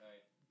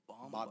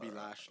Bobby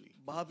Lashley.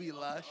 Bobby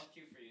Lashley. I'll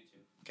cue for you two.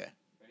 Okay.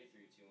 Ready?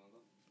 3, 2, 1,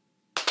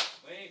 go.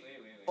 Wait.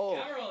 Oh.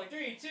 Camera rolling.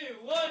 3,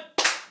 2, 1.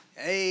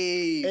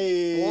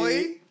 Hey,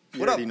 boy. You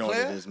What up, already know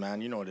player? what it is,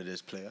 man. You know what it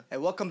is, player. Hey,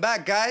 welcome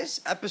back,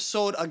 guys.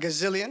 Episode a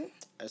gazillion.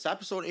 It's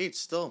episode 8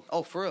 still.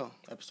 Oh, for real?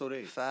 Episode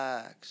 8.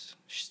 Facts.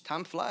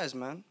 Time flies,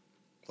 man.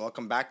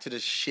 Welcome back to the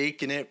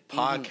Shaking It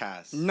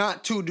podcast.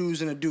 Not two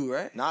dudes and a do,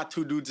 right? Not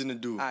two dudes in a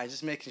dude. All right,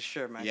 just making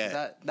sure, man. 'Cause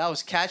Yeah. That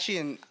was catchy,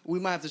 and we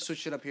might have to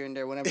switch it up here and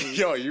there whenever.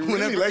 Yo, you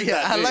really like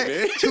that I name, like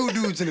eh? two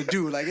dudes and a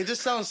do. Like, it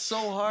just sounds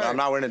so hard. But I'm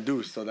not wearing a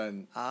deuce, so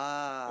then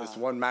it's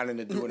one man in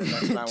a do and the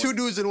next man Two with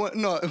dudes and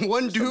one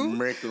some do.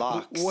 Merc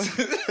locks.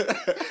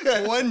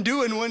 One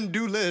do and one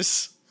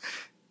do-less.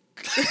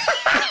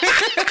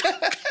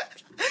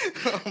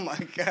 Oh my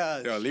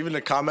god. Yo, leave in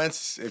the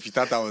comments if you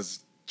thought that was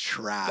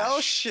trash. That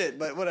was shit,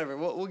 but whatever.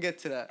 We'll get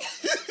to that.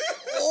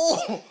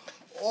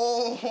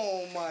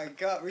 Oh my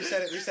god.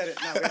 Reset it.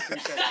 No, we have to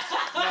reset it.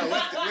 No, we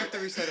have to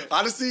reset it.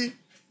 Honestly,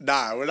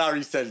 nah, we're not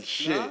resetting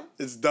shit. Nah?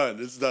 It's done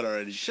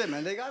already. Shit,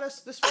 man. They got us,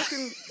 this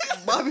fucking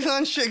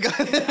Babylon shit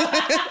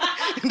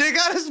they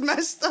got us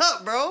messed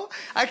up, bro.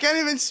 I can't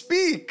even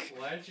speak.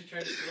 Why didn't you try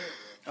to do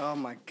it, Oh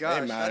my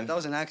gosh. Hey, man. That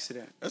was an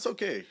accident. That's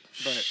okay.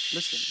 But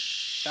listen,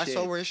 that's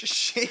why we're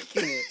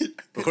shaking it.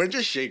 We're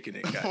just shaking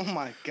it, guys. Oh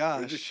my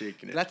gosh. We're just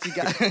shaking it. Glad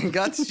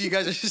to see you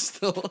guys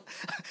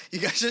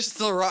are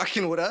still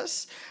rocking with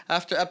us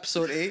after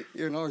episode 8,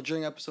 or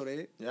during episode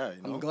 8. Yeah,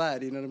 you know. I'm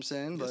glad, you know what I'm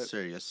saying? Yes,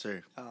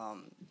 sir.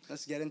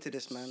 Let's get into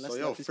this, man. Let's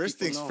So, let these first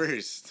people things know.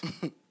 first.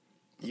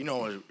 You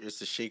know it's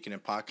the Shaking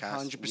It podcast.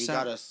 100%. We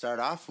gotta start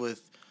off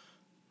with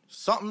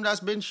something that's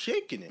been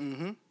shaking it.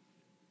 Mm-hmm.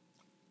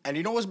 And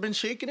you know what's been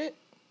shaking it?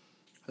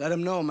 Let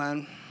them know,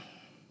 man.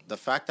 The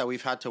fact that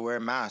we've had to wear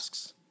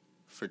masks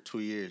for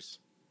 2 years.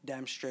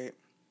 Damn straight.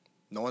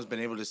 No one's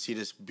been able to see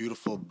this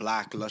beautiful,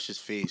 black, luscious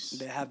face.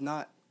 They have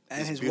not.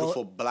 And This his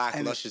beautiful, black,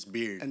 and luscious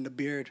beard. And the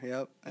beard,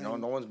 yep. No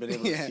one's been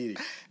able to see it.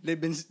 They've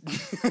been...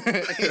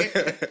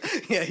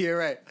 Yeah, you're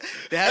right.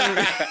 They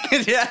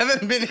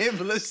haven't been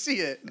able to see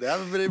it. They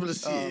haven't been able to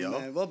see it, yo.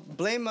 Man. Well,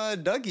 blame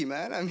Dougie,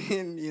 man. I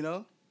mean,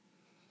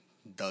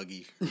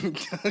 Dougie.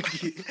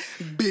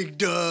 Dougie. Big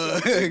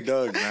Doug. Big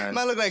Doug, man.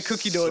 Man look like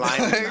cookie dough.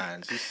 Slimy, dog.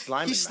 man. He's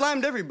slimy, He man.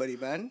 slimed everybody,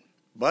 man.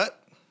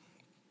 But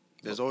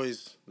there's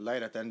always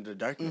light at the end of the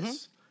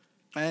darkness.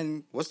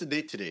 And What's the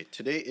date today?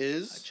 Today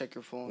is check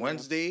your phone.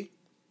 Wednesday,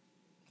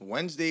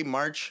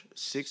 March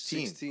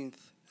 16th. 16th.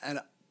 And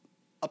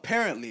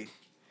apparently,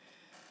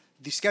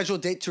 the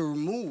scheduled date to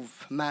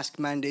remove mask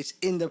mandates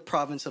in the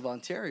province of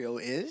Ontario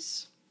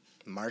is...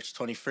 March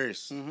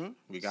 21st. Mm-hmm.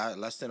 We got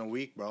less than a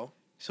week, bro.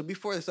 So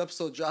before this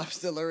episode drops,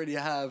 they'll already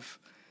have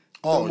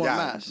Oh, no more yeah.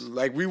 masks.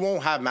 Like, we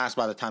won't have masks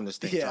by the time this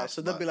thing Yeah, drops.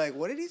 so they'll but- be like,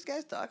 what are these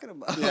guys talking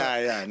about?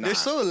 Yeah, nah. They're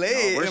so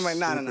late. No, we're I'm like,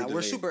 nah, super we're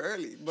delayed. super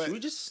early. But Should we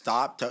just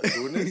stop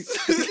doing this?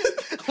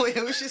 Wait,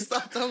 we should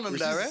stop telling them we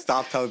that, should right?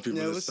 stop telling people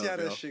Yeah, this we'll see stuff,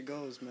 how yo. that shit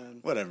goes, man.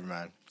 Whatever,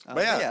 man. But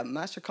But yeah,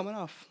 masks are coming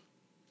off.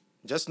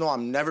 just know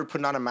I'm never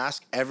putting on a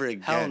mask ever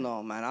again. Hell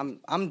no, man.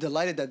 I'm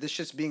delighted that this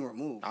shit's being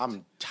removed.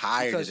 I'm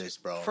tired Because of this,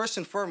 bro. First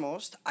and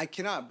foremost, I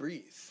cannot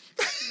breathe.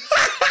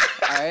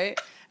 All right?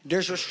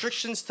 There's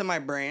restrictions to my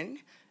brain,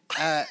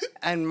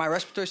 and my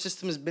respiratory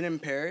system has been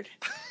impaired.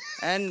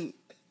 And,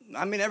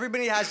 I mean,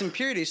 everybody has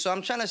impurities, so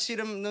I'm trying to see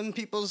them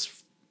people's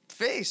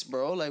face,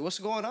 bro. Like, what's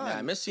going on? Yeah,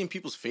 I miss seeing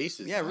people's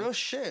faces. Yeah, man. real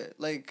shit.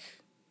 Like,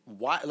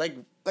 Why? Like,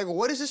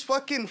 what is this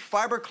fucking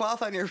fiber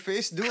cloth on your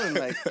face doing?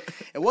 Like,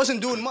 it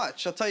wasn't doing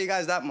much. I'll tell you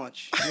guys that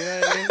much. You know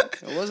what I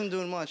mean? It wasn't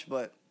doing much,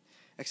 but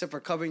except for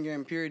covering your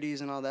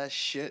impurities and all that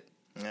shit.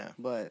 yeah.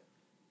 But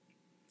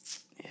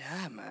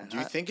yeah, man. Do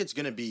you think it's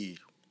gonna be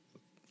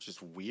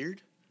just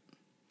weird?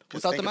 'Cause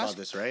Without think the mask? about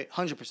this, right?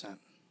 100%.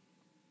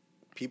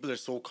 People are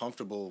so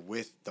comfortable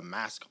with the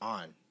mask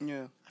on.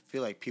 Yeah. I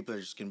feel like people are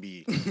just gonna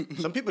be.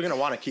 Some people are gonna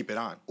want to keep it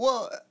on.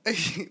 Well,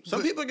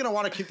 Some people are gonna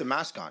want to keep the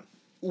mask on.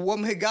 what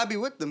may God be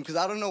with them? Because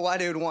I don't know why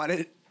they would want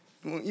it.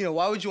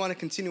 Why would you want to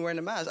continue wearing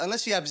the mask?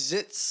 Unless you have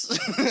zits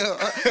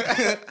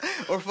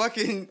or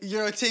fucking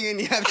you're a ting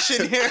and you have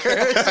chin hair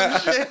or some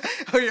shit,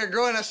 or you're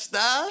growing a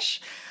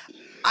stash.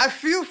 I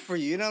feel for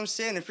you, you know what I'm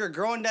saying? If you're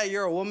growing that,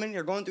 you're a woman,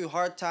 you're going through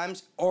hard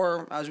times,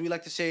 or as we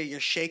like to say, you're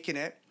shaking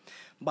it,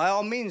 by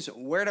all means,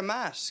 wear the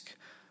mask.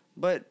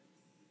 But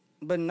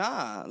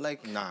nah,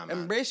 like, Nah, man.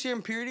 embrace your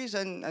impurities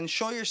and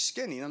show your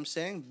skin, you know what I'm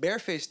saying?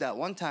 Bareface that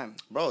one time.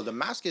 Bro, the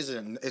mask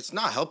isn't. It's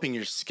not helping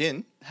your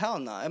skin. Hell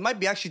no. It might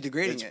be actually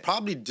degrading It's it.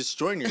 probably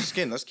destroying your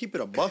skin. Let's keep it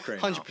a buck right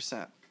now.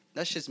 100%.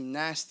 That shit's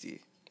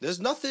nasty. There's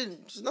nothing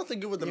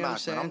good with the You know what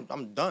mask, I'm man. saying?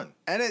 I'm done.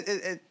 And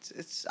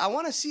it's I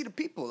want to see the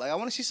people. Like, I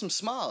want to see some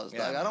smiles.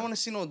 Yeah, Like, I man. don't want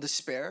to see no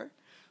despair.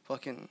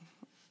 Fucking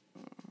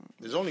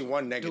There's only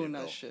one negative, doing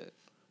that though. shit.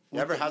 You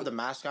ever have the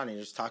mask on and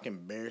you're just talking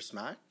bear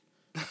smack?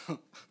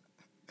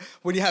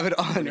 When you have it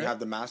on, When you right? have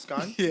the mask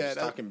on, Yeah, you're just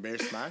that- talking bear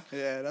smack?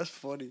 Yeah, that's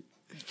funny.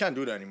 You can't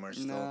do that anymore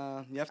still.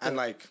 Nah, you have to, And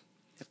like, you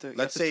have to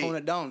let's say- tone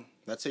it down.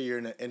 let's say you're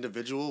an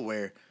individual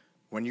where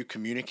when you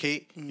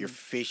communicate, your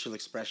facial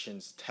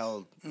expressions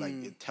tell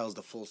it tells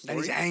the full And story.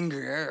 he's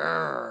angry.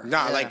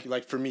 Nah,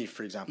 like for me,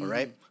 for example,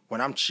 right? When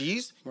I'm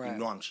cheesed, Right. you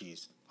know I'm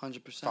cheesed. 100%.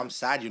 If I'm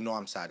sad, you know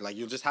I'm sad. Like,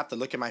 you'll just have to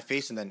look at my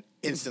face, and then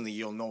instantly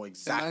you'll know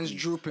exactly Mine's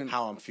drooping.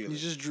 how I'm feeling.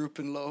 He's just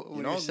drooping low. When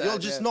you know, you're sad, you'll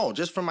just know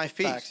just from my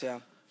face. Facts, yeah.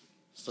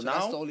 So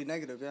That's now the only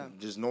negative, yeah.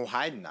 there's no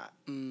hiding that.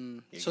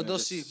 So they'll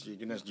see.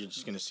 You're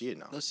just gonna see it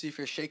now. Let's see if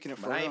you're shaking it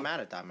for But I real. ain't mad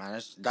at that, man.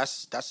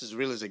 That's as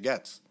real as it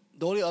gets.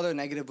 The only other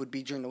negative would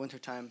be during the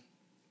wintertime.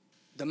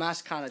 The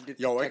mask kind of did.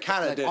 Yo, it protect-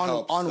 kinda like did on,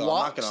 help on still, I'm not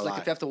walks. gonna Like lie.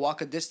 if you have to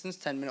walk a distance,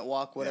 10-minute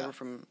walk, whatever, Yeah.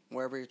 from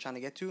wherever you're trying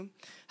to get to,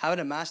 having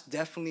a mask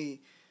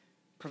definitely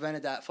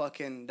prevented that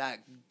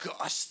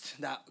gust,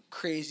 that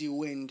crazy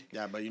wind.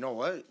 Yeah, but you know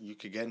what? You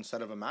could get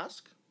instead of a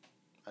mask,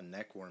 a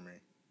neck warmer.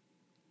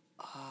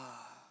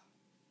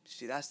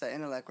 See, that's that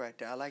intellect right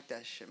there. I like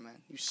that shit, man.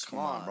 You Come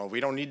on, smart. bro. We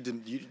don't need to.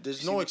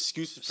 There's no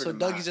excuses for So the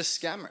Dougie's a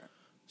mask. scammer.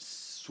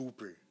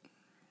 Super.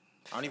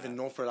 I don't even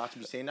know if we're allowed to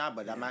be saying that,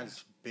 but that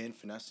man's been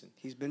finessing.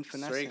 He's been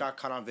Straight finessing. got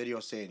caught on video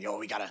saying, "Yo,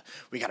 we gotta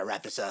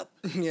wrap this up."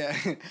 Yeah.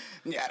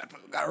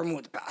 Gotta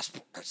remove the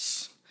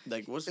passports.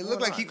 Like, what's It going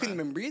looked like on, he couldn't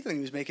man? even breathe when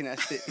he was making that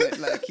statement.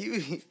 Like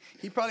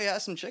he probably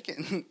had some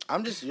chicken.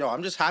 I'm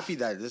just happy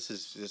that this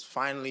is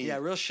finally Yeah,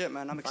 real shit,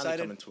 man. I'm finally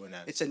excited. coming to an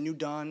end. It's a new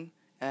dawn,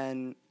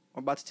 and we're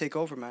about to take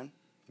over, man.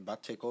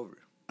 about to take over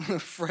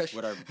Fresh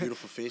with our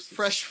beautiful faces.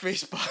 Fresh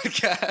Face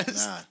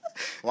Podcast. Nah.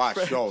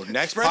 Watch, yo,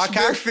 next Fresh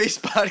Bare podcast, Face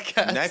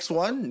Podcast.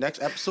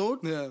 next episode,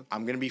 Yeah.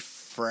 I'm gonna be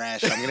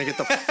fresh. I'm gonna get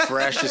the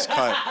freshest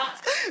cut.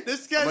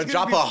 This guy's I'm gonna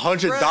drop be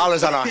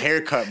 $100 on a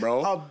haircut,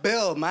 bro. a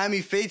bill,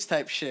 Miami Fades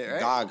type shit, right?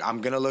 Dog,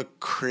 I'm gonna look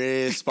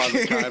crisp on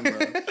the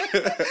camera.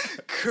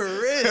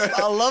 Crisp.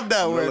 I love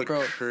that I'm gonna word, look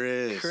bro.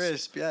 crisp.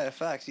 Crisp. Yeah,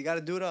 facts. You got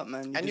to do it up,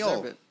 man. You And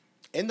deserve yo, it.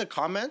 in the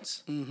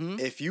comments,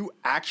 if you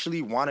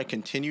actually want to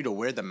continue to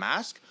wear the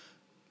mask,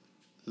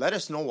 let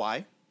us know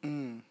why.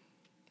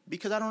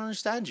 Because I don't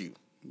understand you.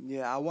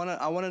 Yeah, I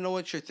wanna know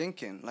what you're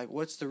thinking. Like,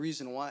 what's the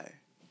reason why?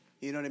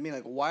 You know what I mean?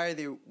 Like, why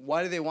do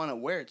they want to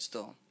wear it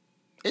still?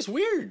 It's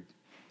weird.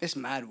 It's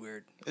mad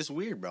weird. It's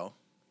weird, bro.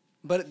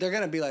 But they're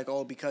gonna be like,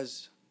 oh,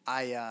 because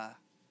I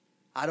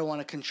don't want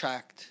to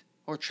contract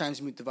or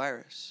transmute the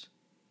virus.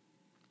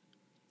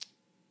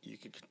 You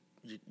could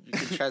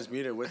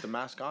transmute it with the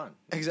mask on.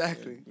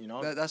 Exactly. You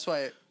know? That's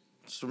why.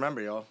 Just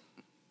remember, yo.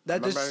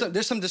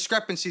 There's some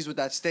discrepancies with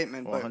that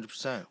statement, but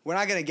 100%. we're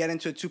not gonna get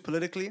into it too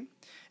politically.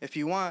 If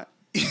you want,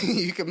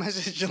 you can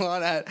message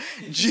Gilleon at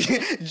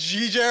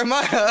G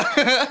Jeremiah.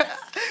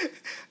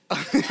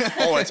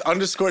 Oh, it's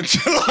underscore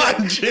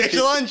Gilleon J.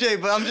 Gilleon J,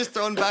 but I'm just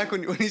throwing back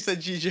when he said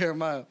G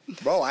Jeremiah.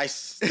 Bro, I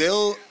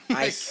still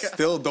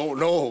don't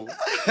know.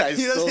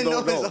 He doesn't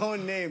know his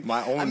own name.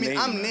 My own name.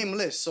 I'm man.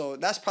 nameless, so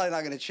that's probably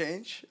not gonna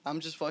change. I'm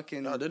just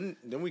fucking. No, didn't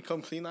we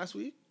come clean last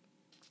week?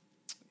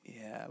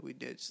 Yeah, we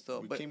did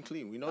still, We but came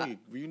clean. We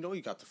know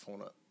you got the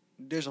phone up.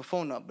 there's a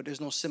phone up, but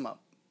there's no SIM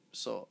up,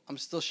 so I'm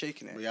still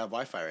shaking it. We have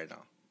Wi-Fi right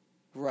now.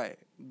 Right,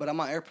 but I'm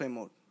on airplane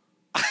mode.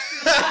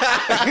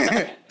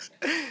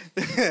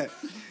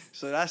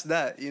 So that's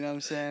that, you know what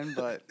I'm saying?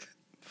 But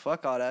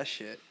fuck all that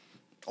shit.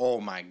 Oh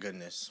my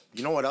goodness.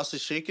 You know what else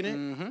is shaking it?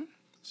 Mm-hmm.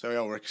 So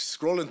yo, we're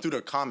scrolling through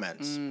the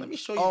comments. Let me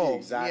show you the Oh,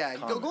 exact yeah,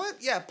 comment. go ahead.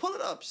 Yeah, pull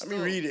it up. Let me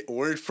read it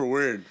word for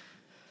word.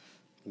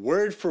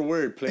 Word for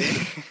word,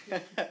 please.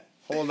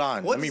 Hold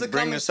on. What Let me does the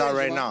bring comment this out say,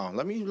 right Jamal? now.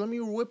 Let me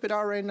whip it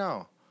out right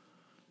now.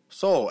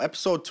 So,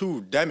 episode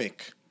 2,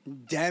 Demic.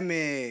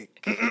 Demic.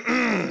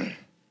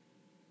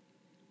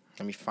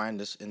 Let me find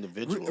this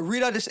individual.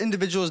 Read out this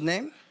individual's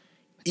name.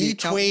 E.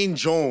 Twain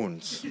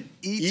Jones.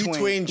 E.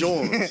 Twain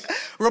Jones.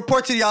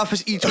 Report to the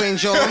office, E. Twain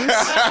Jones.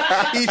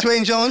 E.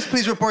 Twain Jones,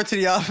 please report to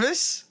the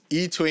office.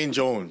 E. Twain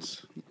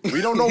Jones. We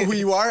don't know who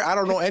you are. I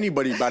don't know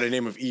anybody by the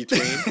name of E.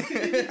 Twain.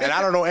 And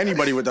I don't know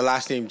anybody with the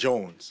last name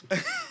Jones.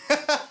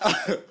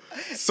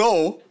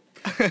 So,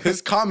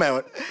 his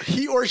comment,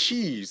 he or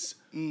she's,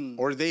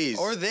 or they's,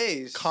 Or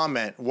they's.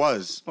 comment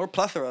was, Or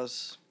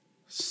plethoras.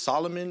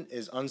 Solomon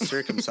is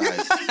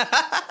uncircumcised.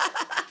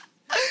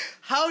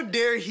 How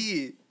dare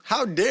he?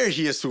 How dare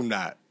he assume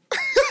that?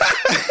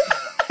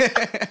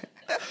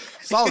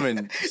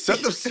 Solomon, set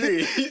them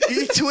straight.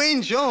 E.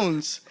 Twain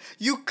Jones,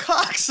 you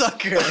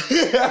cocksucker.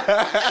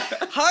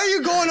 How are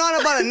you going on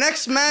about a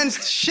next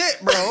man's shit,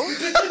 bro?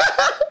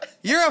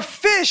 You're a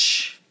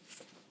fish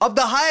of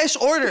the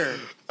highest order.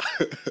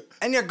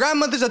 And your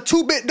grandmother's a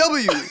 2-bit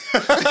W.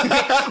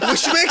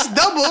 Which makes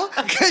double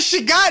because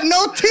she got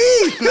no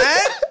teeth,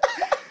 man.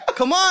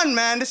 Come on,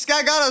 man. This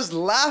guy got us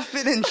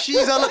laughing and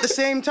cheese all at the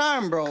same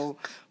time, bro.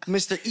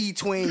 Mr. E.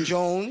 Twain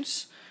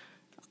Jones.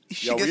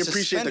 Yo, we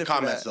appreciate the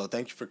comments, though. though.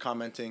 Thank you for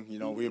commenting. You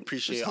know, we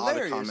appreciate It's all the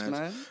hilarious, comments.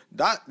 man.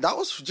 That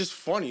was just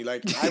funny.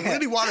 Like, I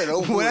really want to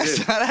know who When it I is.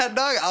 saw that,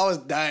 dog, I was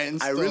dying.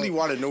 I really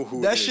want to know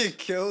who That it is. shit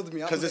killed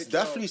me. Because it's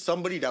definitely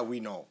somebody that we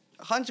know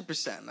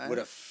 100%, man. with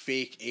a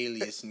fake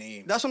alias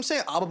name. That's what I'm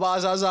saying.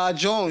 Ababazaza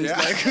Jones. Yeah.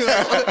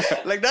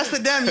 Like that's the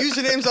damn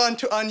usernames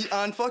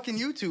on fucking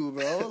YouTube,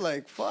 bro.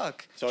 Like,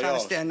 fuck. So, Trying to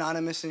yo. stay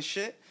anonymous and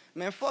shit.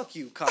 Man, fuck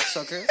you,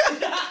 cocksucker.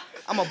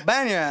 I'm gonna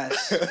ban your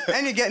ass.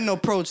 And you're getting no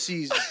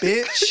proceeds,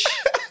 bitch.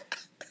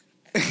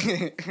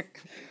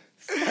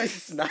 I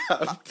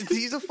snapped.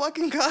 He's a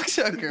fucking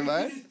cocksucker,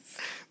 man.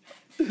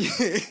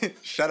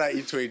 Shout out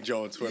E-Twain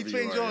Jones, whoever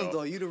Twain you are. Jones,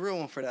 though, you the real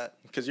one for that.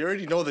 Because you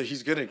already know that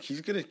he's gonna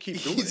keep doing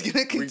He's it.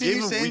 gonna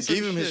continue saying we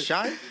gave him his shit.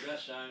 shine. You got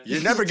shine.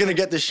 You're never gonna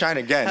get this shine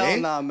again, Hell eh?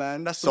 nah,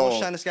 man. That's the So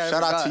most shinest guy I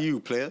shout ever out got. to you,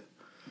 player.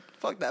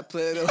 Fuck that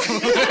player, though.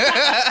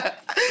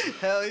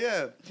 Hell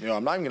yeah. Yo,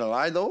 I'm not even gonna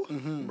lie though,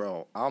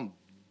 bro. I'm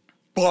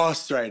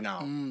bossed right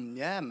now.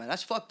 Yeah, man.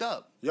 That's fucked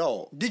up.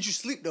 Yo, Did you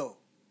sleep, though?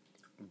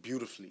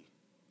 beautifully.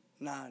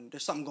 Nah,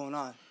 there's something going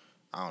on.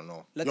 I don't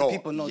know. Let Yo, the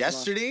people know,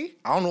 yesterday,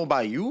 I don't know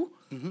about you,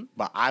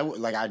 but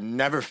I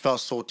never felt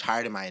so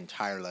tired in my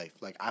entire life.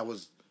 Like I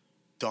was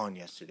done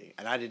yesterday,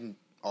 and I didn't.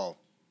 Oh,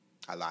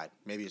 I lied.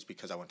 Maybe it's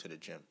because I went to the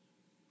gym.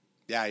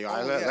 Yeah, yo.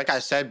 Oh, yeah. Like I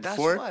said That's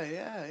before, why,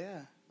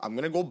 yeah. I'm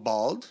gonna go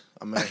bald.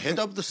 I'm gonna hit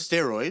up the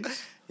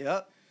steroids.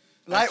 Yep.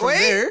 And from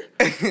Lightweight?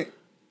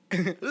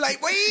 there,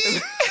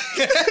 lightweight.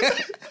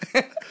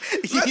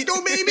 Let's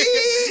go, baby!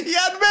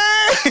 Yeah,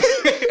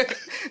 man!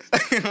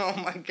 Oh,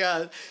 my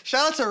God.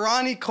 Shout out to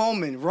Ronnie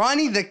Coleman.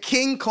 Ronnie the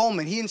King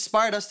Coleman. He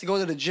inspired us to go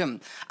to the gym.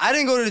 I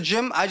didn't go to the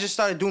gym. I just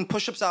started doing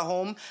push-ups at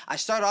home. I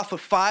started off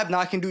with 5. Now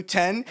I can do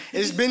 10.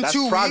 It's been That's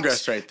 2 weeks.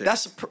 progress right there.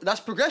 That's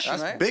progression,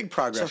 That's right? big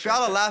progress So if right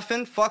y'all are there.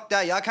 laughing, fuck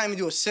that. Y'all can't even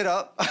do a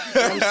sit-up.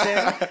 You know what I'm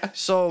saying?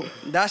 So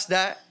that's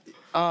that.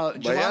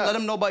 Javon, yeah. let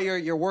them know about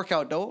your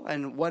workout, though,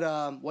 and what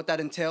that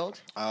entailed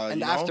and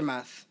you the know,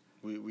 aftermath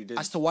we did.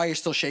 as to why you're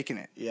still shaking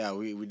it. Yeah,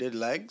 we did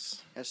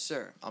legs. Yes,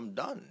 sir. I'm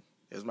done.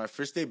 It was my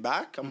first day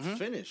back. I'm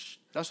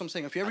finished. That's what I'm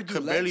saying. If you ever I do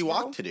could legs, barely bro,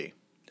 walk today.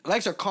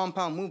 legs are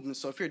compound movements.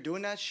 So if you're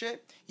doing that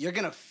shit, you're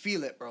gonna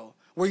feel it, bro.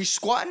 Were you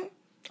squatting?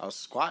 I was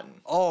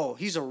squatting Oh,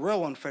 he's a real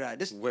one for that.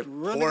 This with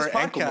real poor niggas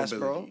ankle podcast,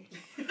 bro. mobility.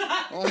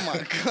 Oh my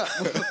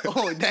god.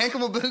 Oh, the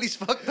ankle mobility's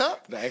fucked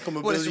up. The ankle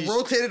What, it's mobility's-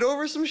 rotated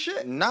over some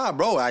shit? Nah,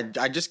 bro. I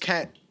just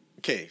can't.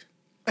 Okay,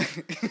 The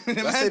let's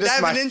man say this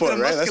is my diving into foot,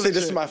 the right? Let's say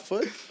this is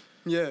musculature. my foot.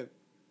 Yeah.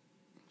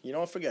 You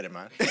know what? Forget it,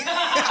 man.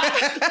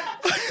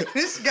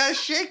 This guy's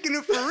shaking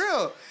it for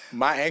real.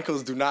 My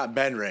ankles do not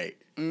bend right.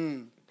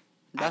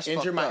 That's I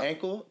injure fucked my up.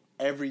 ankle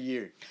every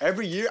year.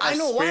 Every year I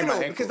know why sprain my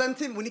though, ankle.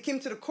 because when he came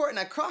to the court and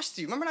I crossed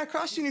you. Remember when I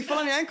crossed you and you fell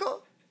on your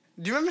ankle?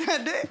 Do you remember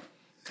that day?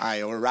 All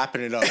right, we're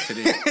wrapping it up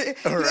today.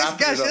 We're wrapping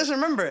Guys, it up. just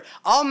remember,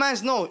 all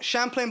mans know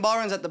Champlain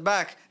Ballrooms at the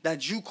back, that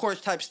Jew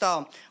court type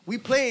style. We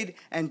played,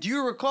 and do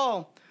you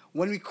recall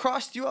when we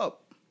crossed you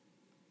up?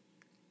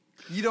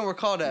 You don't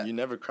recall that. You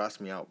never crossed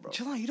me out, bro.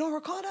 Chill on, you don't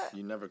recall that?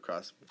 You never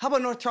crossed me. How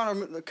about North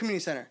Toronto Community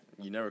Center?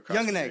 You never crossed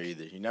Young me and there Egg.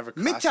 either. You never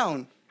crossed Midtown.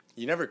 Me.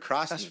 You never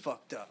crossed That's me.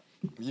 fucked up.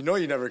 You know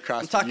you never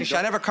crossed I'm me. talking You shit.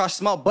 I don't- never crossed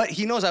him out, but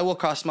he knows I will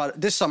cross him out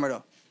this summer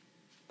though.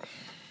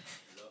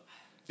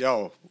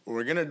 Yo,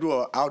 we're gonna do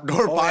an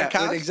outdoor Oh, yeah,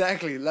 podcast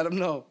exactly. Let him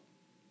know.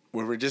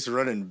 where we're just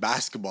running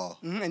basketball,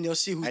 And you'll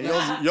see who's and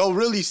next. you'll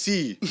really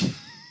see,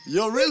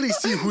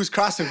 who's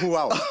crossing who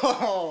out.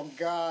 Oh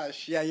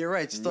gosh. Yeah, you're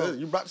right. Still.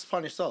 You brought this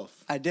upon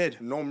yourself. I did.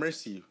 No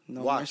mercy.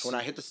 No Watch, mercy. when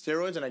I hit the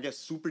steroids and I get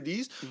super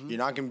D's, you're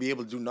not gonna be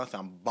able to do nothing.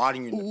 I'm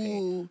bodying you in the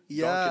pain. Ooh, Dunking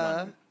yeah.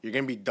 on you. You're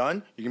gonna be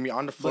done. You're gonna be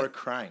on the floor But-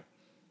 crying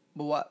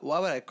But why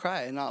would I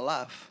cry and not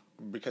laugh?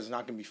 because it's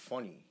not gonna be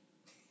funny.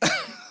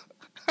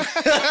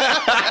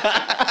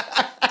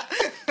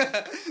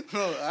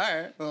 Oh, all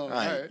right. Oh, all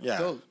right. Yeah.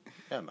 Dope.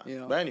 Yeah, man. You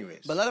know. But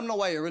anyways. But let them know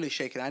why you're really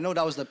shaking. I know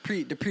that was the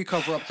pre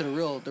cover up to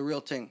the real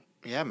thing.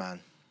 Yeah, man.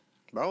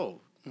 Bro.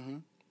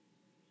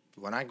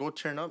 When I go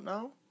turn up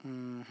now,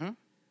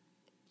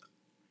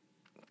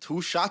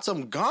 2 shots,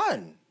 I'm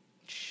gone.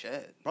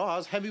 Shit. Bro, I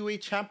was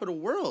heavyweight champ of the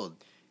world.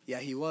 Yeah,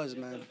 he was,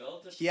 man. the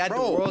belt this He had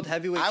Bro, the world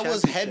heavyweight. I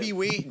was championship.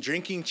 heavyweight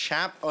drinking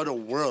champ of the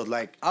world.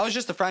 Like, I was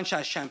just the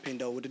franchise champion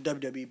though with the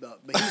WWE belt,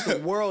 but he was the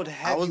world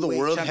heavyweight. I was the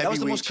world champion. That was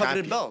the most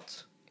heavyweight coveted champion.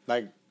 belt.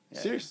 like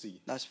seriously.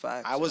 That's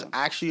facts. I was man.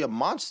 actually a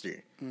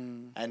monster.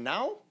 And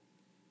now,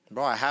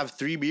 bro, I have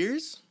 3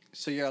 beers.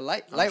 So you're a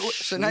lightweight.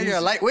 So now you're a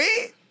schmoozing.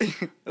 lightweight.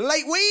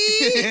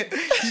 Lightweight!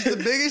 He's the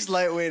biggest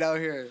lightweight out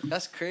here.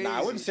 That's crazy. Nah,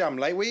 I wouldn't say I'm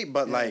lightweight,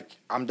 but like,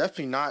 I'm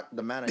definitely not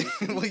the man I used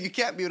to be. Well, you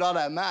can't be with all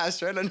that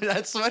mass right under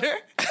that sweater.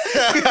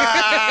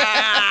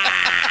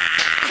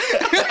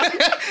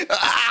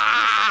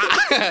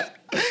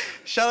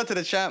 Shout out to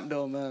the champ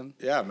though, man.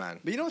 Yeah, man.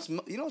 But you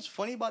know what's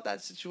funny about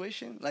that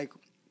situation? Like,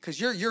 cause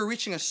you're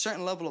reaching a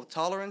certain level of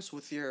tolerance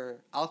with your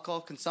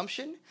alcohol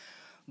consumption,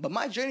 but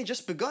my journey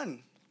just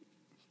begun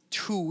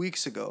 2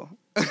 weeks ago.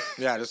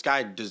 Yeah, this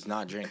guy does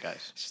not drink,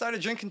 guys.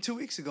 Started drinking 2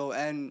 weeks ago,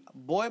 and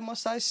boy,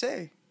 must I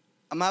say,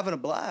 I'm having a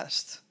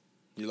blast.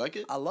 You like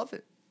it? I love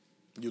it.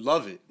 You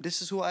love it.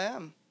 This is who I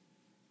am.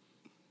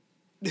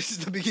 This is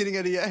the beginning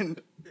of the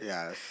end.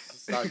 Yeah,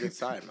 it's not a good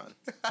sign, man.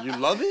 You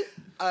love it?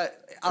 I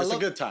It's love a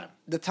good time.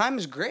 The time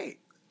is great,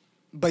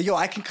 but yo,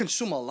 I can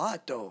consume a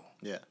lot though.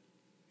 Yeah,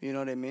 You know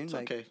what I mean? it's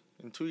okay.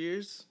 In 2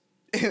 years,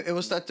 It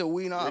will start to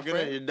wean off. you're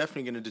Right?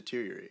 definitely gonna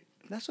deteriorate.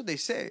 That's what they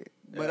say,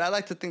 but Yeah. I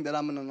like to think that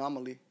I'm an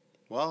anomaly.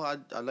 Well,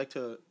 I'd like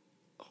to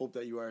hope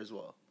that you are as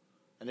well.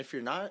 And if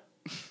you're not,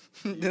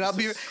 then I'll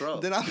be a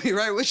scrub.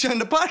 right with you on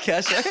the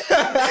podcast,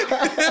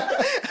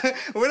 right?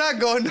 We're not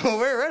going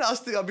nowhere, right?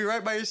 I'll be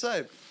right by your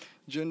side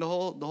during the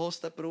whole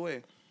step of the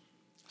way.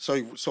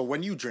 So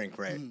when you drink,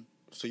 right?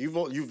 So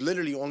you've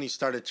literally only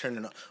started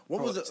turning up. What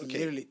Bro, was it? it's Okay,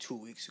 literally 2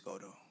 weeks ago,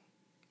 though.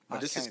 but I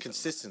this is can't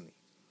consistently.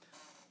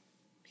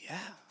 Yeah,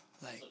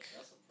 like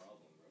That's a problem,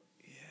 bro.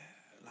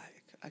 yeah,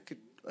 like I could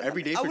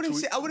Every day I for wouldn't 2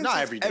 say weeks? I wouldn't Not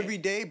say every day. every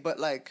day, but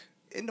like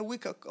in the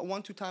week,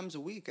 1-2 times a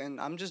week, and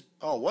I'm just.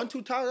 Oh,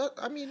 1-2 times.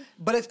 I mean,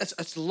 But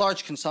it's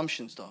large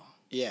consumptions though,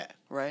 yeah.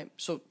 right?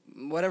 So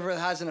whatever it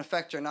has an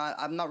effect or not,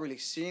 I'm not really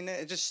seeing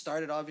it. It just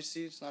started.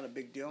 Obviously, it's not a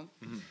big deal,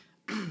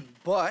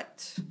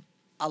 but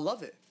I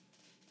love it,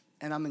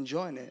 and I'm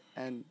enjoying it,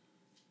 and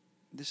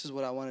this is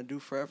what I want to do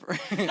forever.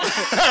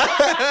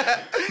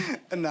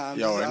 Nah,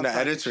 In the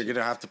edits, we're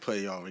gonna have to put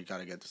we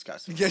gotta get this guy.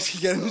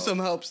 Get him some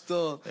help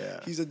still. Yeah.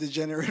 He's a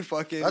degenerate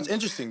fucking That's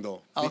interesting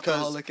though, because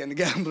alcoholic and a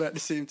gambler at the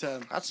same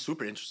time. that's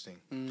super interesting.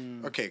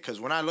 Okay, because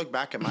when I look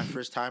back at my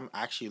first time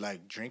actually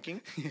like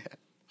drinking,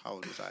 how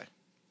old was I?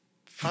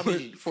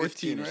 Probably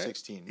 15 or right?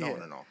 16. Yeah.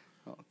 No.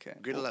 Okay.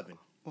 Grade 11.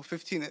 Well,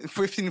 15 and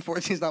 14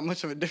 is not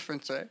much of a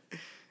difference, right?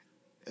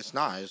 It's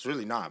not. It's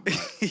really not. But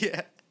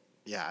Yeah.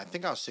 yeah, I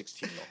think I was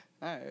 16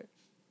 though. All right.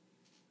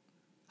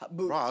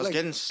 Bro, I was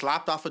getting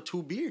slapped off of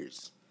 2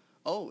 beers.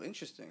 Oh,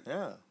 interesting.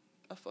 Yeah.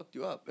 That fucked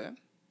you up, man.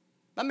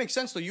 That makes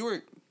sense though.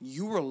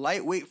 You were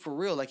lightweight for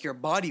real, like your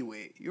body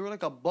weight. You were like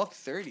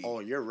 $130. Oh,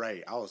 you're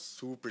right. I was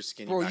super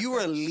skinny. Bro, back you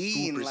were then.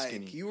 lean, Super like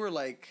skinny. you were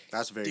like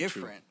That's very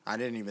different. true. I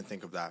didn't even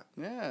think of that.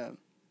 Yeah.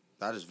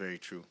 That is very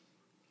true.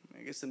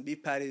 I guess them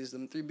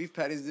 3 beef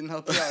patties didn't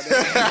help you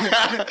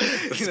out.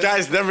 This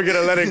guy's never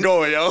gonna let it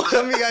go, yo.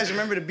 Some of you guys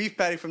remember the beef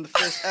patty from the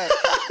first ep.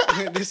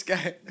 This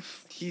guy,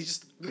 he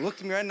just looked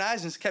at me right in the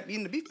eyes and just kept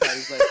eating the beef patty.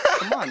 He's like,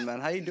 come on, man,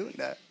 how you doing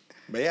that?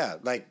 But yeah,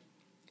 like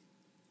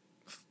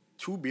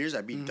 2 beers,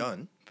 I'd be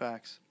done.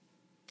 Facts.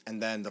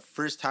 And then the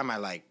first time I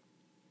like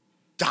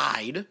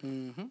died,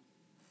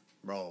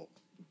 bro,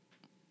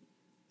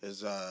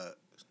 is an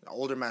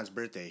older man's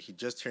birthday. He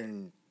just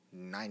turned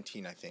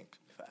 19, I think.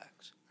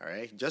 Facts. All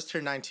right, he just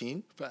turned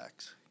 19.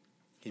 Facts.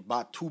 He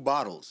bought 2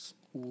 bottles.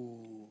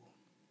 Ooh.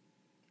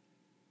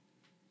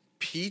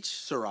 Peach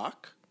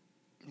Ciroc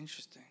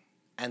Interesting.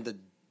 and the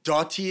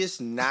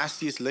dirtiest,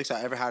 nastiest licks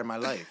I ever had in my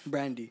life.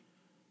 Brandy.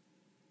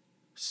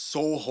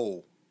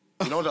 Soho.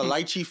 You know the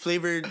lychee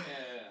flavored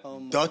Oh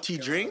my dirty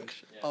gosh. drink?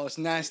 Oh, it's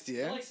nasty, You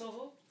yeah? like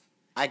Soho?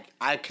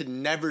 I could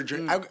never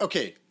drink.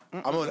 Okay,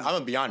 I'm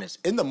gonna be honest.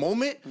 In the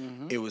moment,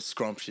 it was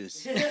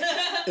scrumptious.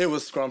 It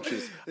was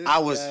scrumptious. I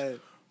was Bad.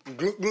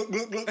 gluck, gluck,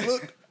 gluck, gluck,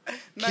 gluck. Man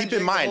Keep drank in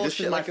the mind, whole this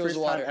shit is my like it was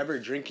first time water. ever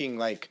drinking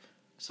like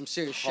Some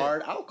serious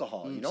hard shit.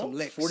 alcohol. You know, some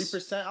licks.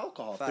 40%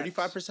 alcohol, Facts.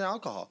 35%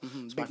 alcohol.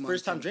 It's my big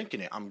first time money.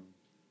 drinking it. I'm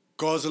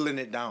guzzling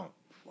it down.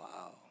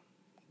 Wow.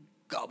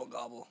 Gobble,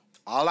 gobble.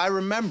 All I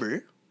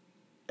remember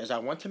is I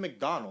went to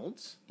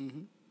McDonald's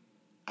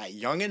at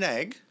Young and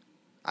Egg.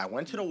 I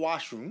went to the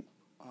washroom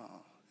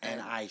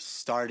and I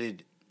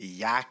started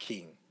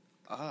yakking.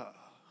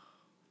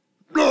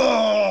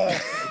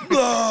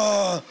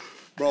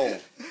 Bro,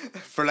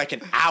 for like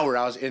an hour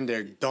I was in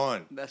there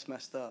done. That's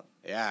messed up.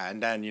 Yeah,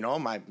 and then, you know,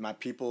 my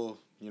people,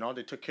 you know,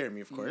 they took care of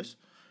me, of course.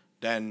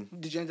 Then,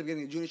 Did you end up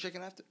getting a junior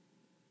chicken after?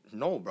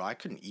 no, bro, I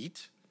couldn't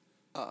eat.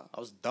 I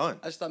was done.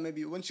 I just thought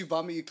maybe once you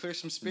vomit, you clear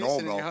some space No, and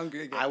then bro. you're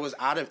hungry again. I was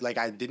out of, like,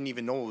 I didn't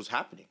even know what was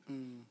happening.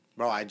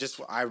 Bro,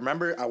 I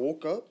remember I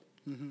woke up.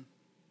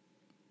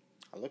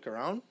 I look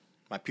around.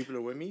 My people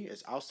are with me.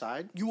 It's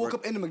outside. You woke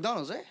up in the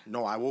McDonald's, eh?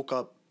 No, I woke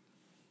up.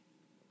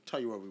 Tell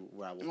you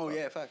where I woke up. Oh,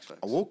 yeah, facts.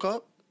 I woke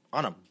up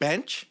on a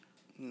bench.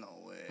 No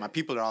way. My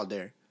people are all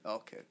there.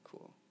 Okay,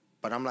 cool.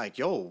 But I'm like,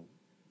 yo,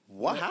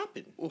 what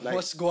happened? Like,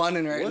 What's going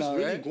on right what's now,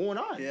 really right? going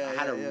on? Yeah, I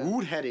had a yeah.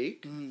 rude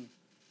headache.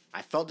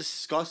 I felt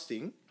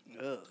disgusting.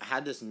 Ugh. I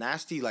had this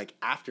nasty like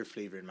after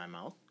flavor in my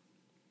mouth,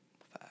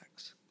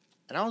 Facts.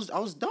 and I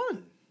was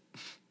done.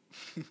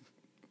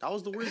 That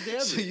was the worst day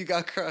ever. So you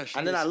got crushed.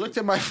 And then I looked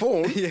at my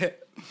phone. Yeah.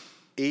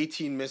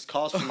 18 missed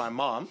calls from my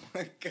mom. Oh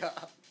my gosh.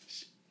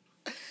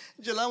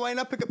 Jalan, why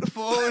not pick up the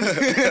phone?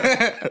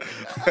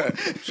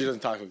 She doesn't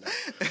talk like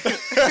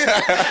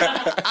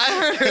that. I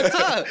heard her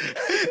talk.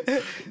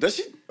 Does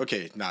she?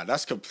 Okay, nah,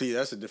 that's complete.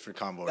 That's a different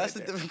combo. That's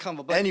right a there. different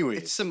combo. But Anyways.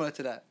 it's similar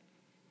to that.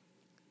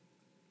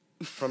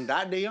 From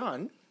that day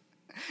on,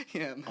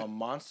 Yeah, man. a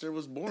monster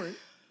was born.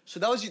 So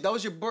that was your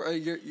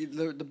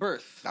the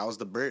birth That was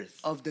the birth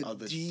of the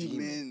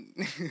demon.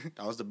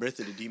 That was the birth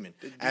of the demon.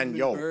 The And demon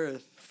yo,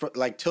 birth.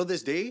 like till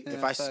this day, Yeah,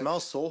 if I facts. smell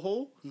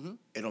Soho,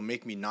 it'll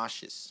make me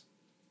nauseous.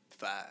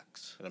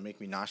 Facts. It'll make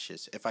me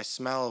nauseous. If I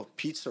smell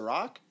Pizza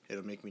Rock,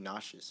 it'll make me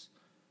nauseous.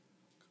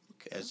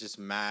 Okay. It's just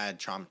mad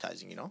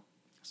traumatizing, you know?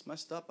 It's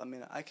messed up. I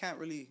mean, I can't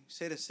really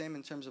say the same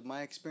in terms of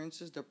my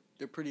experiences.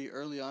 They're pretty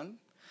early on.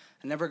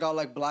 I never got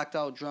like blacked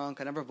out drunk.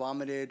 I never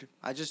vomited.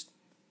 I just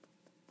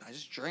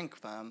drink,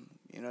 fam.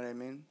 You know what I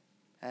mean?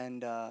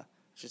 And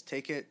just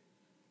take it.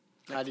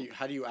 How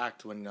do you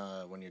act when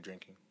you're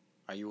drinking?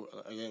 Are you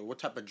what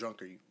type of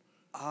drunk are you?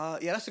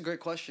 Yeah, that's a great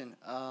question.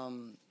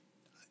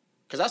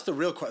 Because that's the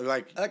real question.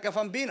 Like, if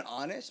I'm being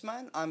honest,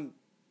 man, I'm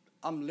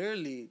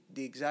literally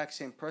the exact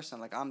same person.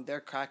 Like, I'm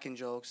there cracking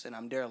jokes, and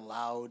I'm there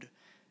loud,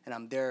 and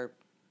I'm there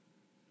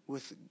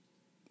with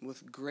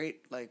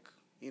great, like,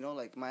 you know,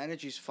 like, my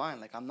energy's fine.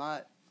 Like, I'm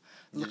not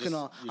looking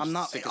all, I'm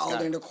not all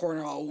in the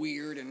corner all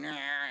weird and you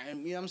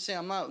know what I'm saying?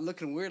 I'm not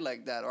looking weird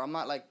like that, or I'm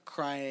not, like,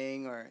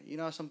 crying, or, you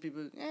know, some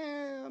people,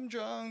 I'm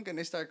drunk, and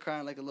they start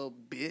crying like a little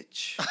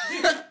bitch.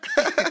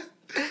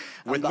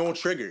 with no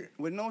trigger.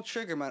 With no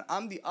trigger, man.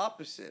 I'm the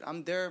opposite.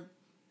 I'm there.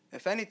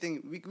 If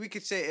anything, we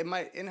could say it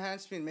might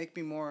enhance me and make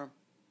me more,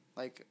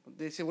 like,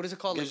 they say, what is it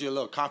called? Gives like, you a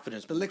little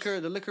confidence the boost.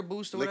 liquor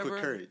boost or Liquid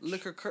whatever. courage.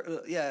 Liquor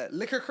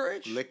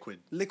courage.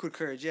 Liquid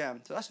courage. Yeah.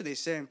 So that's what they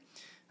say.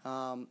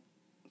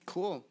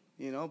 Cool.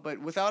 You know, but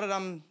without it,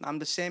 I'm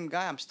the same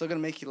guy. I'm still gonna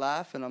make you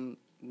laugh, and I'm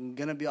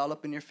gonna be all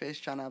up in your face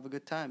trying to have a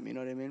good time. You know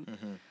what I mean?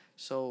 Mm-hmm.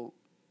 So,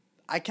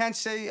 I can't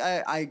say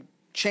I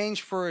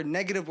change for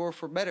negative or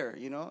for better.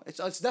 You know, it's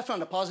definitely on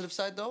the positive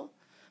side though,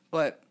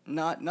 but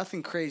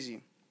nothing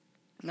crazy,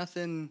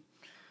 nothing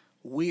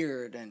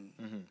weird, and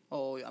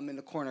oh, I'm in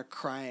the corner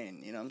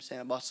crying. You know what I'm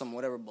saying, about some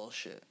whatever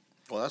bullshit.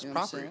 Well, that's You know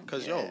what I'm proper. saying?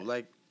 Because, Yeah. yo,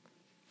 like,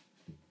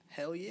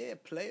 Hell yeah,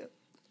 player.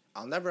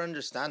 I'll never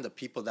understand the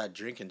people that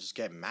drink and just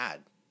get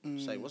mad.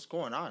 It's like, what's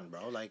going on,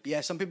 bro? Like, Yeah,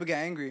 some people get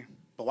angry.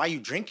 but why you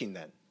drinking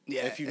then?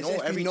 Yeah, If you as know if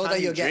you every know time that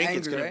you you'll get drink it's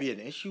angry, gonna right? be an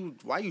issue,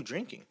 why you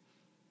drinking?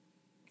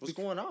 What's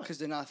going on? Because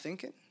they're not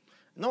thinking.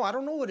 No, I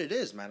don't know what it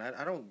is, man.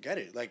 I don't get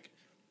it. Like,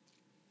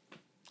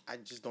 I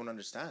just don't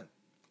understand.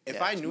 If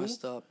Yeah, I it's knew,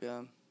 messed up,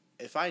 yeah.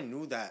 if I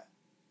knew that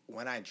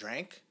when I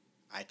drank,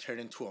 I turned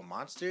into a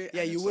monster.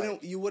 Yeah, and you it's wouldn't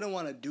like, you wouldn't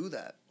want to do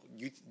that.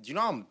 you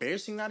know how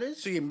embarrassing that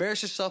is. So you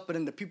embarrass yourself, but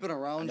then the people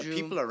around And the you,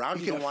 people around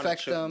you can don't want to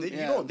affect chill.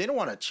 them. They don't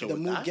want to chill The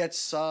with mood that. gets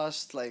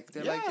sussed. Like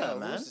they're like, Yeah, yo,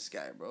 man. who's this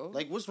guy, bro?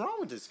 Like, what's wrong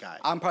with this guy?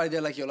 I'm probably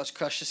there like, yo, let's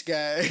crush this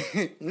guy.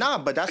 Nah,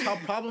 but that's how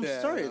problems Yeah,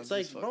 start. no, It's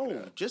like, just fuck bro, it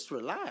up. just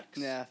relax.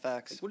 Yeah,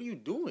 facts. Like, what are you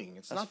doing?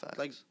 It's That's not facts.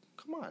 like,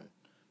 come on.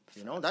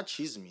 You know, that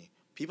cheeses me.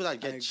 People that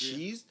get agree.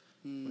 cheesed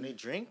when they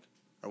drink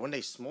or when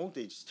they smoke,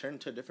 they just turn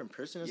into a different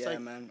person. It's Yeah,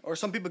 like, man. Or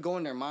some people go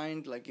in their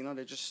mind, like, you know,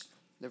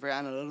 they're very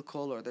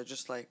analytical, or they're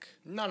just like,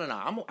 no.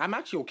 I'm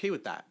actually okay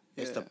with that.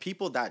 It's the Yeah.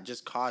 people that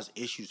just cause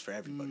issues for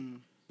everybody.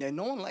 yeah,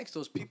 no one likes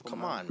those people.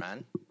 Come on,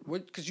 man.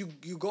 Because you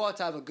go out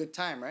to have a good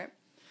time, right?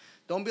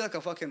 Don't be like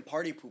a fucking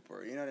party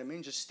pooper. You know what I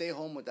mean? Just stay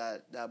home with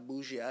that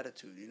bougie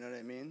attitude. You know what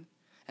I mean?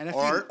 And if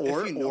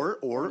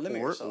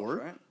limit yourself,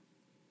 right?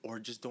 Or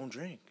just don't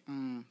drink.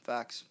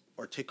 Facts.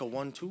 Or take a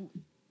 1-2.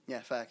 Yeah,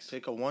 facts.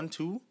 Take a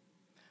 1-2.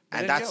 But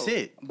And then, that's yo,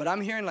 it. But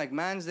I'm hearing like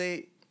mans,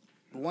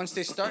 once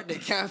they start, they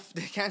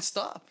can't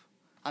stop.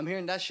 I'm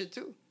hearing that shit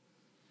too.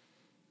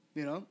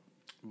 You know?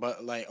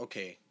 But like,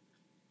 okay,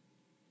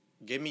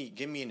 give me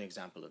an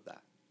example of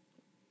that.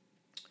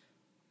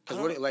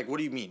 Because what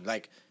do you mean?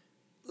 Like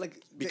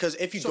because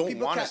if you so don't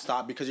people want to can't-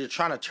 stop because you're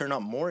trying to turn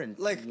up more and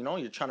Like, you know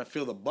you're trying to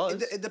feel the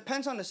buzz. It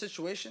depends on the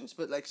situations,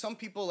 but like some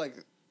people,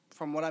 like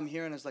from what I'm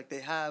hearing, is like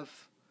they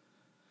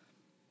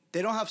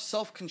don't have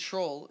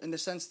self-control in the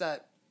sense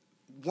that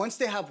once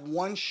they have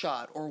one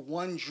shot or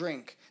one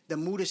drink, the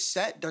mood is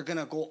set, they're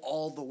gonna go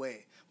all the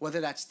way, whether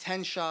that's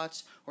 10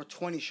 shots or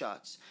 20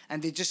 shots,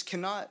 and they just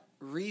cannot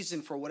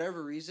reason for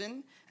whatever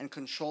reason and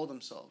control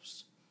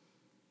themselves.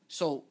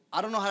 So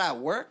I don't know how that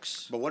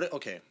works. But what?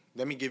 Okay,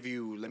 let me give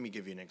you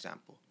an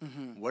example.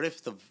 What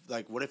if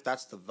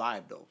that's the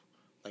vibe though?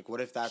 Like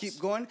what if that's Keep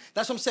going.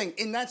 That's what I'm saying.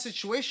 In that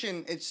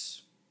situation,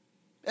 it's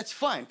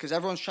fine because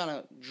everyone's trying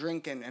to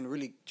drink and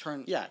really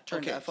turn the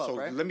F up, so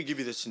right? let me give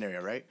you this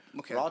scenario, right?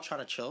 Okay. We're all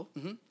trying to chill,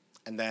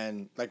 and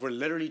then like we're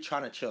literally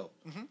trying to chill.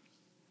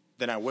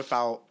 Then I whip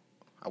out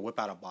a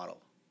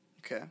bottle.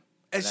 Okay.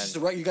 It's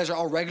then- just you guys are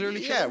all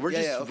regularly chilling? Yeah, we're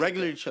just okay,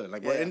 regularly okay. chilling.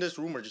 Like Yeah, we're yeah. in this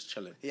room, we're just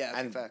chilling. Yeah, okay,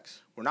 and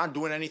facts. we're not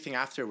doing anything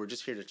after. We're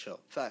just here to chill.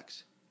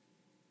 Facts.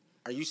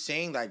 Are you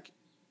saying like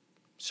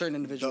Certain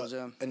individuals,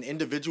 yeah. an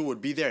individual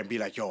would be there and be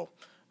like, "Yo,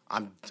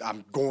 I'm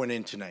going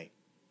in tonight,"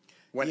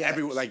 when Yeah.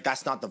 everyone like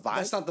that's not the vibe.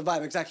 That's not the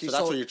vibe, exactly. So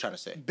that's what you're trying to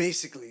say.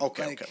 Basically.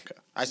 Okay, like, okay.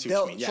 I see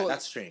what you mean. Yeah, so-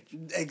 that's strange.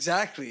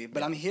 Exactly.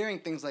 But I'm hearing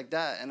things like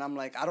that, and I'm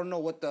like, I don't know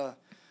what the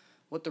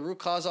root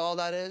cause of all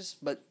that is,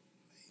 but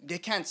they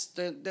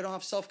don't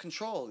have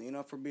self-control, you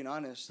know, if we're being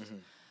honest.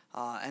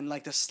 And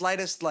like the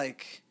slightest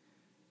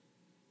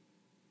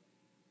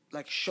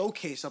like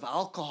showcase of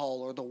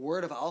alcohol or the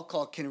word of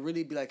alcohol can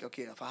really be like,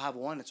 okay, if I have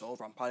one, it's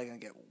over. I'm probably gonna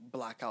get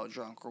blackout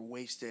drunk or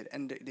wasted,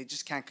 and they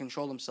just can't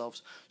control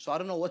themselves. So I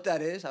don't know what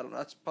that is. I don't know.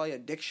 That's probably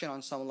addiction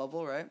on some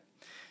level, right?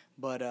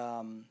 But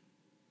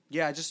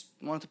yeah, I just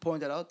wanted to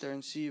point that out there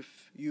and see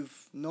if you've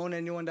known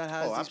anyone that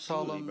has these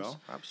absolutely, problems.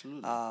 bro.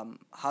 Absolutely.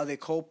 How they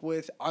cope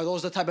with. Are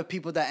those the type of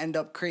people that end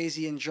up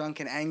crazy and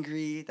drunk and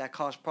angry that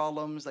cause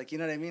problems? Like, you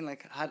know what I mean?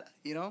 Like, how,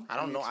 you know? I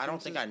don't know. I don't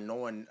experiences? think I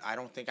know, and I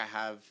don't think I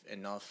have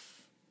enough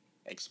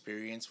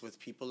experience with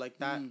people like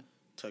that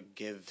to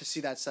give To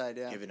see that side,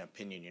 yeah. give an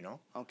opinion. You know.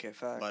 Okay,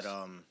 facts. But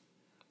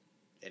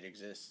it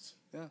exists.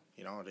 Yeah.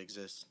 You know, it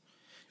exists.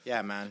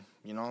 Yeah, man.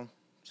 You know,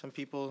 some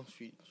people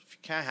if you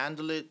can't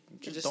handle it,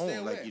 just just stay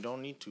don't. Like away. you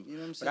don't need to. You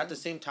know what I'm But at the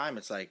saying? same time,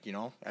 it's like, you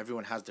know,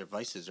 everyone has their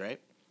vices, right?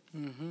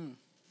 Mm-hmm.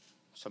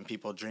 Some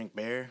people drink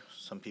beer.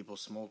 Some people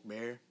smoke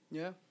beer.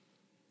 Yeah.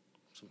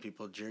 Some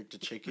people jerk the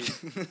chicken.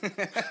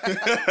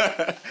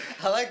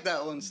 I like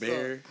that one still.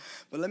 Bear.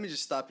 But let me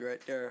just stop you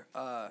right there.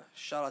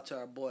 Shout out to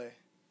our boy,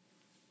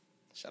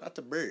 Shout out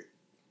to Bert.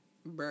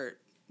 Bert.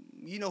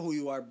 You know who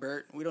you are,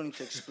 Bert. We don't need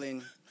to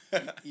explain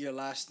your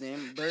last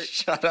name. Bert.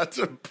 Shout out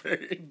to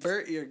Bert.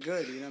 Bert, you're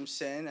good. You know what I'm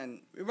saying?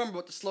 And remember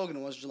what the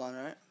slogan was,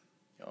 Gilleon, right?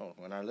 Yo,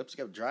 when our lips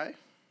get dry,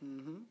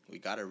 Mm-hmm. we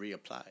gotta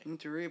reapply. You need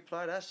to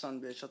reapply that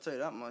son, bitch. I'll tell you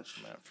that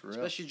much. Man, for real.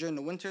 Especially during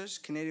the winters,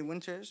 Canadian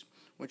winters,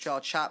 with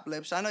y'all chapped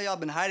lips. I know y'all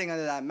been hiding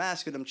under that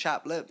mask with them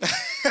chapped lips.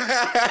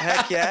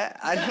 Heck yeah.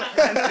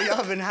 I know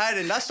y'all been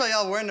hiding. That's why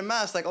y'all wearing the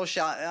mask. Like, oh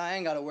shit, I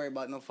ain't gotta worry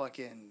about no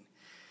fucking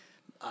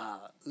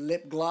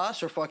lip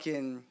gloss or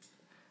fucking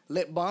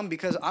lip balm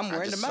because I'm I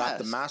wearing just the mask. slap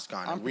the mask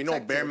on. I'm We know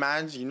protected. bare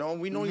mans, you know,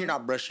 we know you're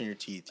not brushing your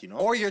teeth, you know?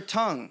 Or your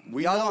tongue.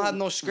 Y'all don't have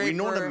no scraper. We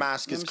know the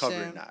mask you know is what I'm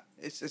covering saying? that.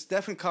 It's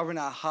definitely covering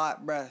that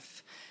hot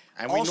breath.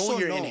 And we Also know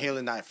you're know-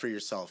 inhaling that for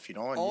yourself, you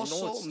know? And Also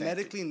you know it's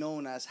medically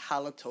known as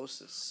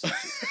halitosis.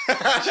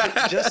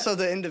 Just so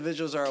the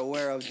individuals are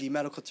aware of the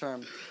medical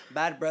term,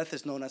 bad breath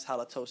is known as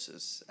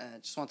halitosis. And I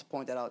just want to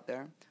point that out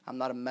there. I'm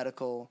not a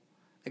medical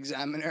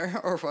examiner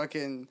or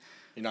fucking...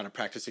 You're not a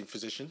practicing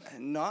physician?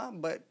 No,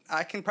 but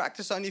I can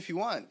practice on you if you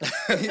want.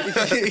 You know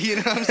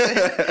what I'm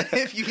saying?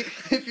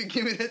 If you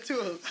give me the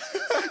tools.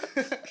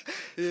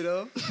 You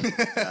know?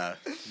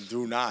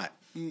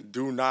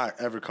 Do not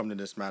ever come to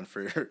this man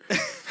for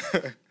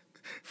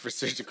for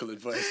surgical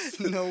advice.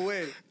 No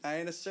way. I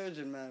ain't a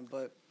surgeon, man,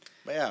 but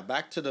yeah,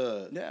 back to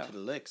the Yeah. to the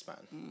licks,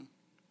 man.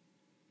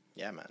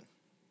 Yeah, man.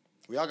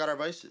 We all got our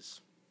vices.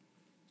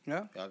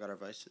 yeah. We all got our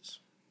vices.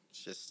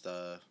 It's just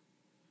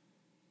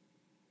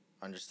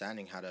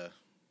understanding how to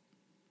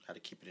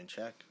keep it in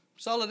check.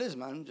 That's all it is,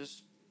 man.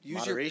 Just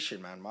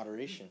Moderation, man.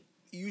 Moderation.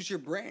 use your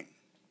brain.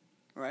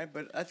 Right?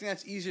 But I think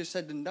that's easier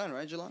said than done,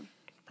 right, Gilleon?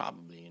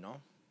 Probably, you know.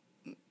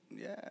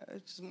 Yeah,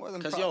 it's more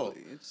than 'Cause,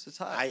 probably. It's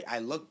high. I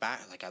look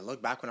back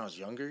when I was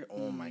younger.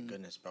 Oh my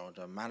goodness, bro!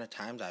 The amount of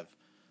times I've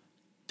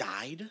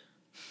died,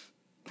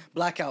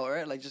 Blackout,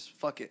 right? Like, just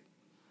fuck it.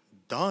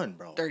 done,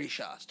 bro. 30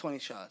 shots, 20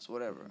 shots,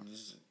 whatever.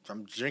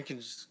 I'm drinking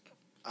just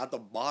out the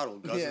bottle,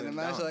 guzzling Yeah, and the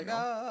man's down, like, you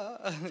know?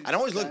 ah. I'd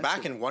always look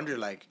back and wonder,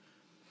 like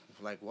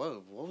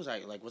what was I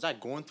like? Was I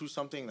going through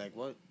something? Like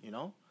what, you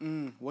know?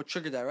 What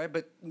triggered that, right?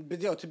 But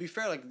yo, to be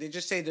fair, like, they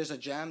just say there's a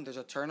jam, there's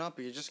a turn up,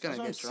 and you're just gonna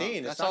That's get what I'm drunk.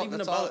 saying. That's It's not all, even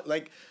that's about all,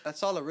 like.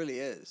 That's all it really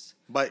is.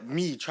 But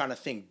me trying to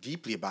think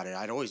deeply about it,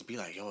 I'd always be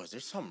like, yo, is there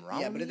something wrong?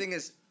 Yeah, with but the me? thing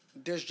is,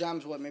 there's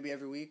jams, maybe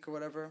every week or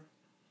whatever,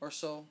 or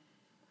so.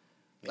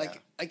 Yeah.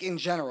 Like in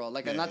general,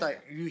 like Yeah, not yeah.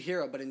 that you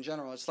hear it, but in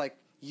general, it's like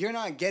you're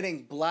not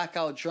getting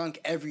blackout drunk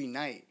every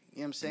night. You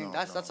know what I'm saying? No,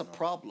 That's no. a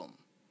problem.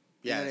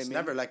 Yeah, know what it's I mean?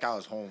 never like I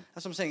was home.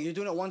 That's what I'm saying. You're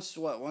doing it once,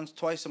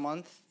 twice a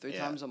month, three Yeah.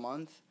 times a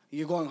month.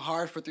 You're going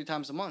hard for 3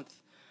 times a month.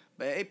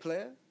 But hey,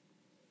 player,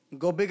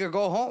 go big or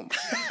go home.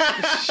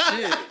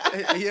 Shit.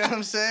 You know what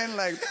I'm saying?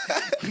 Like,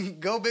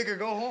 go big or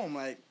go home.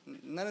 Like,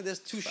 none of this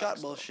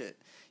two-shot bullshit.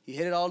 You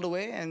hit it all the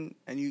way, and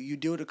you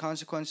deal with the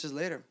consequences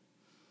later.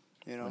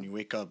 You know? When you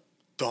wake up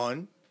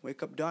done.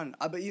 Wake up done.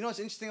 But you know what's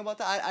interesting about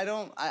that?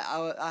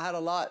 I had a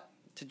lot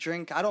to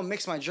drink. I don't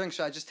mix my drink,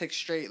 so I just take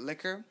straight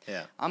liquor.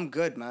 Yeah. I'm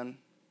good, man.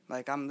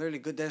 Like, I'm really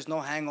good. There's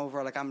no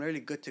hangover. Like, I'm really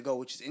good to go,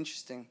 which is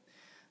interesting.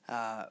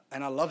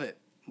 And I love it.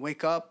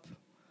 Wake up.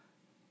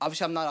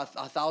 Obviously, I'm not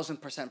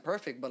 1,000%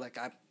 perfect, but, like,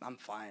 I'm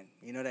fine.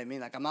 You know what I mean?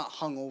 Like, I'm not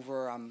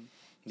hungover.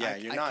 Yeah,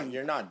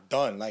 you're not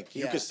done. Like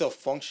you Yeah. can still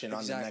function on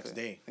the Exactly. next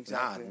day.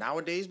 Exactly. Nah,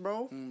 nowadays,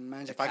 bro.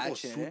 man's if a I go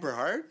catching it, super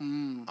hard,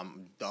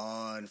 I'm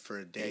done for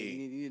a day.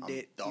 you need a I'm day-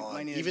 you might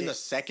done. need a Even day- the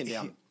second day,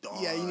 I'm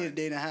done. Yeah, you need a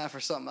day and a half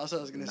or something. That's what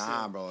I was going to say.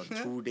 Nah, bro.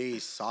 2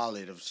 days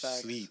solid of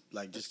Facts. sleep,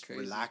 like That's just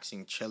crazy.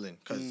 relaxing, chilling,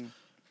 because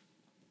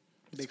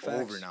Big it's facts.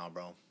 over now,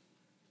 bro.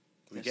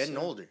 We're Yes, getting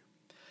sir. older.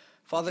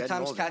 Father Getting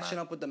Time's older, catching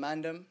man. up with the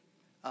mandem.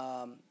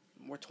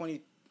 We're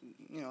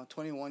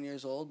 21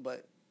 years old,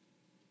 but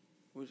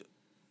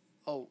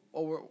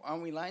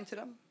aren't we lying to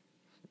them?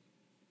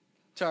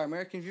 To our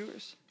American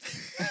viewers?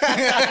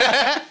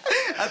 I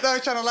thought I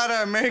was trying to lie to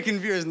our American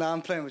viewers. Nah,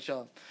 I'm playing with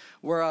y'all.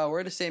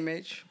 We're the same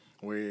age.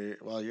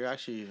 You're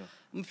actually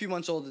I'm a few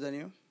months older than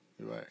you.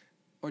 you're right.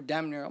 Or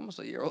damn near almost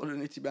a year older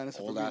than Itibanis.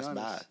 Old ass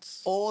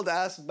bats. Old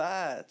ass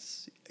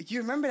bats. You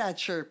remember that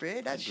chirp,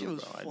 eh? That I shit do,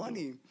 was bro, I do.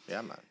 funny.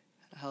 Yeah, man.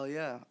 Hell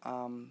yeah.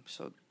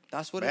 So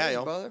that's what Yeah, it is,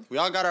 yo. brother. We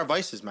all got our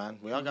vices, man.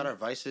 We all got our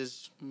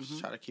vices. Just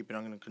try to keep it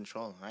under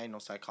control. I ain't no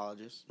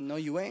psychologist. No,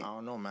 you I ain't.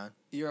 don't know, man.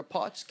 You're a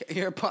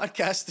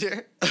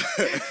podcaster.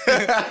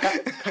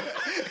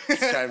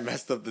 This guy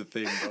messed up the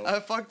thing, bro. I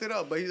fucked it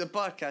up, but he's a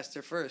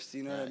podcaster first.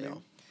 You know what I Yeah,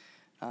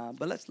 mean?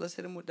 But let's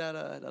hit him with that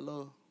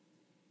little.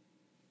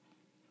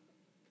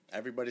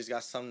 Everybody's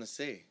got something to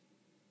say.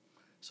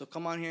 So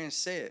come on here and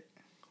say it.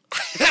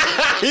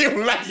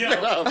 You messed Yo.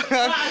 it up.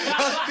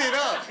 Fucked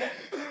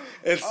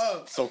it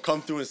up. So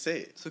come through and say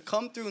it. So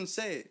come through and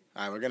say it.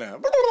 All right, we're gonna.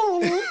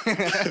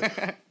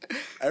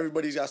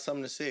 Everybody's got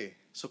something to say.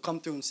 So come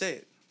through and say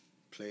it.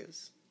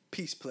 Players.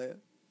 Peace, player.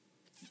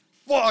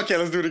 Okay,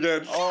 let's do it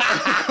again.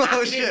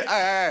 Oh shit! All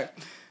right.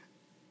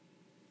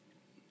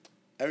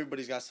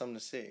 Everybody's got something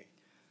to say.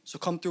 So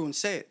come through and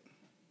say it.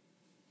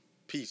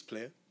 Peace,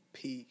 player.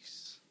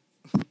 Peace.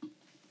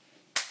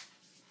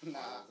 Nah.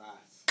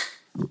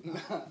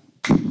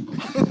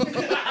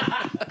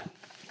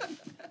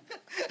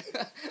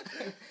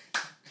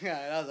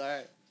 Yeah, that was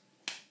alright.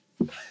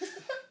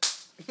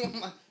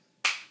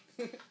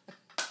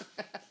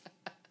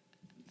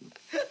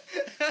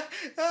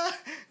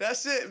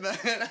 That's it, man.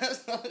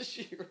 That's all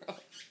she wrote.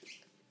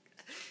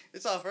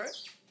 It's off, right?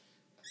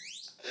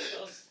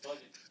 That was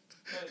fucking.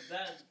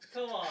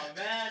 Come on,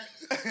 man.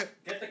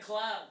 Get the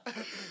clap.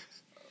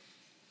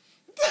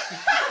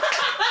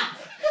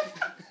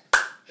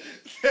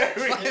 There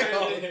we There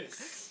go. it is.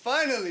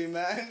 Finally,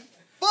 man.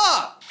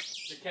 Fuck!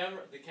 The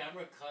camera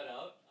cut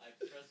out. I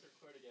pressed it.